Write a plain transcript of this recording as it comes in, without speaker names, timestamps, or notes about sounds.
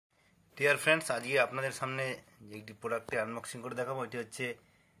Dear friends, আজকে আপনাদের সামনে যে একটি প্রোডাক্টে আনবক্সিং করে দেখাবো। এটি হচ্ছে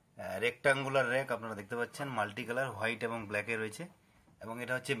রেক্টাঙ্গুলার র্যাক। আপনারা দেখতে পাচ্ছেন মাল্টি কালার হোয়াইট এবং ব্ল্যাকে রয়েছে, এবং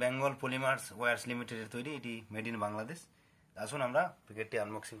এটা হচ্ছে বেঙ্গল পলিমার্স ওয়্যার্স লিমিটেডের তৈরি। এটি মেড ইন বাংলাদেশ। আসুন আমরা প্যাকেটটি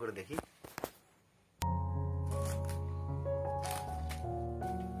আনবক্সিং করে দেখি।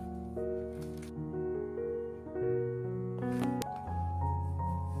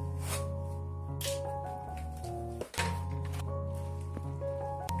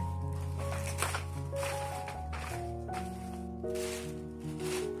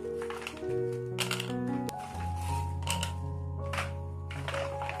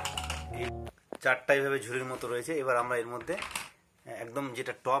 চারটা এইভাবে ঝুড়ির মতো রয়েছে। এবার আমরা এর মধ্যে একদম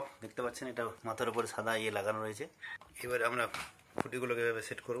যেটা টপ দেখতে পাচ্ছেন, এটা মাথার উপরে সাদা লাগানো রয়েছে। এবার আমরা খুঁটিগুলোকে এভাবে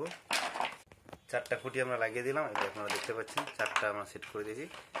সেট করব। চারটা খুঁটি আমরা লাগিয়ে দিলাম। এটা আপনারা দেখতে পাচ্ছেন, চারটা আমরা সেট করে দিয়েছি।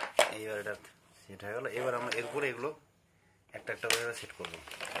 এইবার এটা সেট হয়ে গেল। এবার আমরা এর উপরে এগুলো একটা একটা করে সেট করব।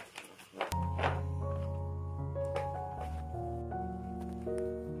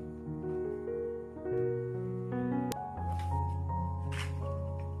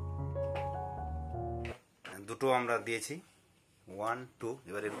 দুটো আমরা দিয়েছি, 1 2।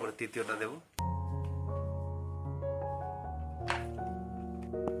 এবার এর উপরে তৃতীয়টা দেব।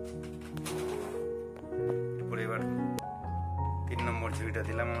 এরপরে এবার 3 নম্বর ঝুড়িটা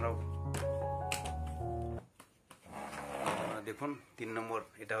দিলাম আমরা। দেখুন 3 নম্বর,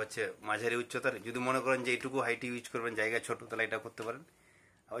 এটা হচ্ছে মাঝারি উচ্চতার। যদি মনে করেন যে এইটুকু হাইট ইউজ করবেন, জায়গা ছোট, তাহলে এটা করতে পারেন।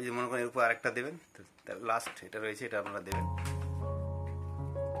 আবার যদি মনে করেন এর উপর আরেকটা দেবেন, লাস্ট এটা রয়েছে, এটা আপনারা দেবেন।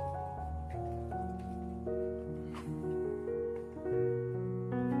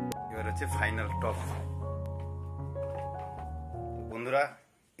 হচ্ছে ফাইনাল টপ। বন্ধুরা,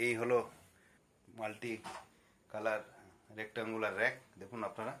 এই হলো মাল্টি কালার রেক্টাঙ্গুলার র্যাক। দেখুন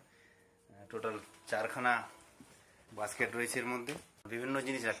আপনারা, টোটাল 4খানা বাস্কেট রয়েছে। এর মধ্যে বিভিন্ন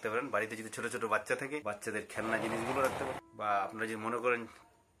জিনিস রাখতে পারেন। বাড়িতে যদি ছোট ছোট বাচ্চা থাকে, বাচ্চাদের খেলনা জিনিসগুলো রাখতে পারেন, বা আপনারা যদি মনে করেন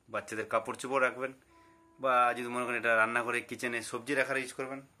বাচ্চাদের কাপড় চোপড় রাখবেন, বা যদি মনে করেন এটা রান্নাঘরে কিচেনে সবজি রাখার ইউজ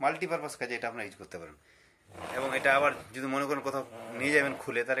করবেন, মাল্টিপারপাস কাজে এটা আপনারা ইউজ করতে পারেন। এবং এটা আবার যদি মনে করেন কোথাও নিয়ে যাবেন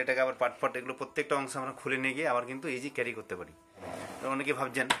খুলে, তাহলে এটাকে আবার পাট এগুলো প্রত্যেকটা অংশ আমরা খুলে নিয়ে গিয়ে আবার কিন্তু ইজি ক্যারি করতে পারি। তো অনেকে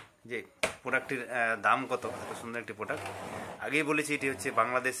ভাবছেন যে প্রোডাক্টটির দাম কত, এত সুন্দর একটি প্রোডাক্ট। আগেই বলেছি, এটি হচ্ছে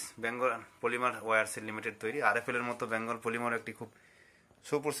Bangladesh Bengal polymer wires limited তৈরি। RFL এর মতো বেঙ্গল পলিমার একটি খুব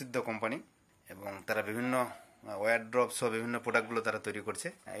সুপ্রসিদ্ধ কোম্পানি, এবং তারা বিভিন্ন ওয়্যার ড্রপ সহ বিভিন্ন প্রোডাক্টগুলো তারা তৈরি করছে।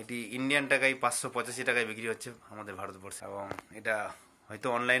 এটি ইন্ডিয়ান টাকায় 585 টাকায় বিক্রি হচ্ছে আমাদের ভারতবর্ষে, এবং এটা হয়তো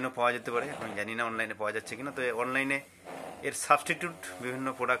অনলাইনেও পাওয়া যেতে পারে। আমি জানি না অনলাইনে পাওয়া যাচ্ছে কিনা। তো অনলাইনে এর সাবস্টিটিউট বিভিন্ন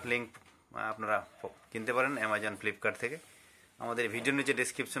প্রোডাক্ট লিঙ্ক আপনারা কিনতে পারেন অ্যামাজন, ফ্লিপকার্ট থেকে। আমাদের ভিডিওর নিচে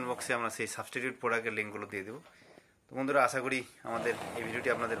ডেসক্রিপশন বক্সে আমরা সেই সাবস্টিটিউট প্রোডাক্টের লিঙ্কগুলো দিয়ে দেবো। তো বন্ধুরা, আশা করি আমাদের এই ভিডিওটি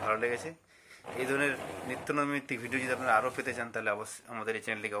আপনাদের ভালো লেগেছে। এই ধরনের নিত্য নৈমিত্তিক ভিডিও যদি আপনারা আরও পেতে চান, তাহলে আমাদের এই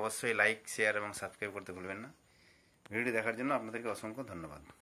চ্যানেলটিকে অবশ্যই লাইক, শেয়ার এবং সাবস্ক্রাইব করতে ভুলবেন না। ভিডিওটি দেখার জন্য আপনাদেরকে অসংখ্য ধন্যবাদ।